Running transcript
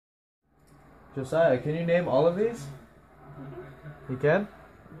Josiah, can you name all of these? You can?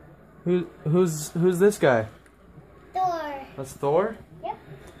 Who's this guy? Thor. That's Thor? Yep.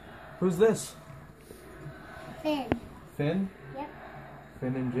 Who's this? Finn. Finn? Yep.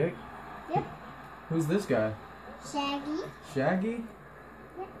 Finn and Jake? Yep. Who's this guy? Shaggy. Shaggy?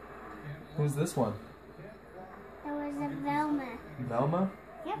 Yep. Who's this one? There was a Velma. Velma?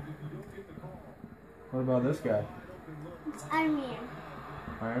 Yep. What about this guy? It's Iron Man.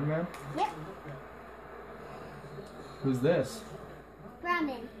 Iron Man? Yep. Who's this?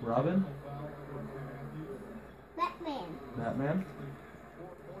 Robin. Robin? Batman. Batman?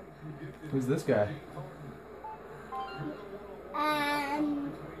 Who's this guy?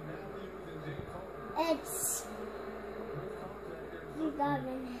 It's Green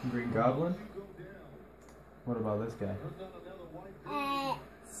Goblin. Green Goblin? What about this guy?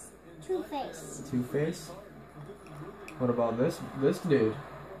 It's Two-Face. Two-Face? What about this dude?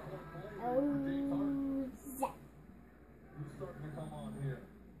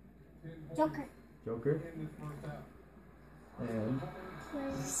 Joker. Joker? And?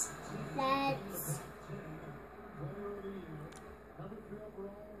 That's...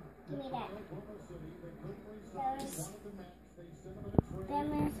 Give me that. That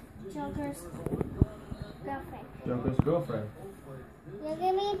was Joker's girlfriend. Joker's girlfriend. You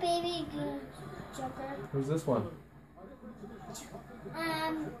give me baby Joker. Who's this one?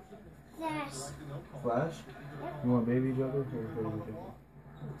 Flash. Flash? Yep. You want baby Joker? Here's baby Joker.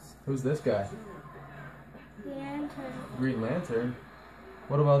 Who's this guy? Lantern. Green Lantern?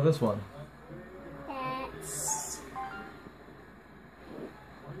 What about this one? That's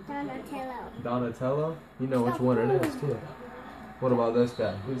Donatello. Donatello? You know which one it is too. What about this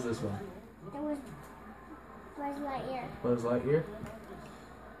guy? Who's this one? That was Buzz Lightyear. Buzz Lightyear?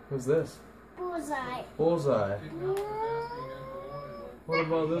 Who's this? Bullseye. Bullseye. What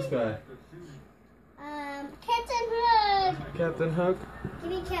about this guy? Captain Hook. Captain Hook?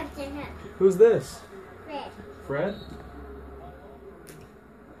 Give me Captain Hook. Who's this? Fred. Fred?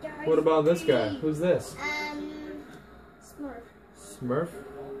 Darth What about this guy? Vader. Who's this? Smurf. Smurf?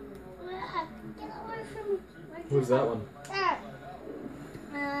 Get away from my Who's that one?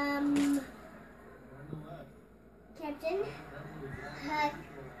 Captain Hook.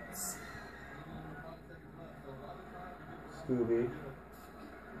 Scooby.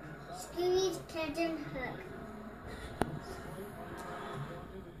 Scooby's Captain Hook.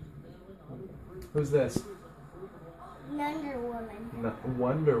 Who's this? Wonder Woman.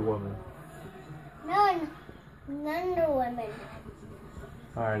 Wonder Woman. No, Wonder Woman.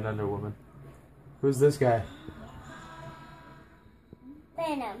 Alright, Wonder Woman. Who's this guy?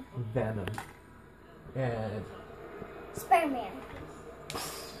 Venom. Venom. And... Spider-Man.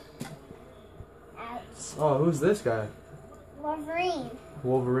 Ouch. oh, who's this guy? Wolverine.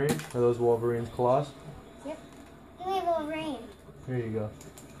 Wolverine? Are those Wolverine's claws? Yep. Give me Wolverine. Here you go.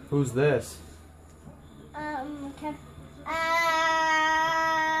 Who's this?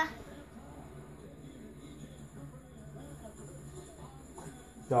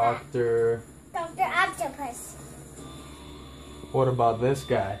 Dr. Octopus. What about this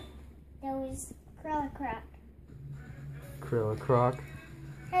guy? That was Croc. Krilla Croc.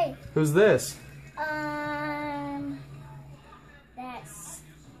 Hey, Who's this? that's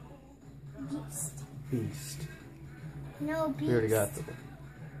Beast. Beast. No, Beast. We already got the...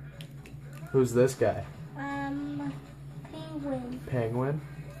 Who's this guy? Penguin. Penguin.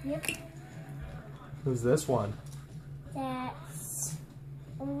 Yep. Who's this one? That's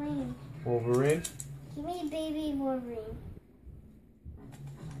Wolverine. Wolverine. Give me baby Wolverine.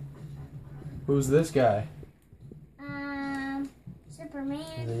 Who's this guy?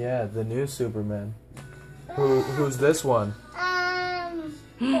 Superman. Yeah, the new Superman. Who's this one?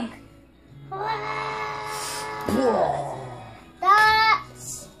 Hulk.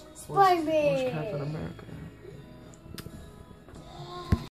 That's Where's Spider-Man. Captain America?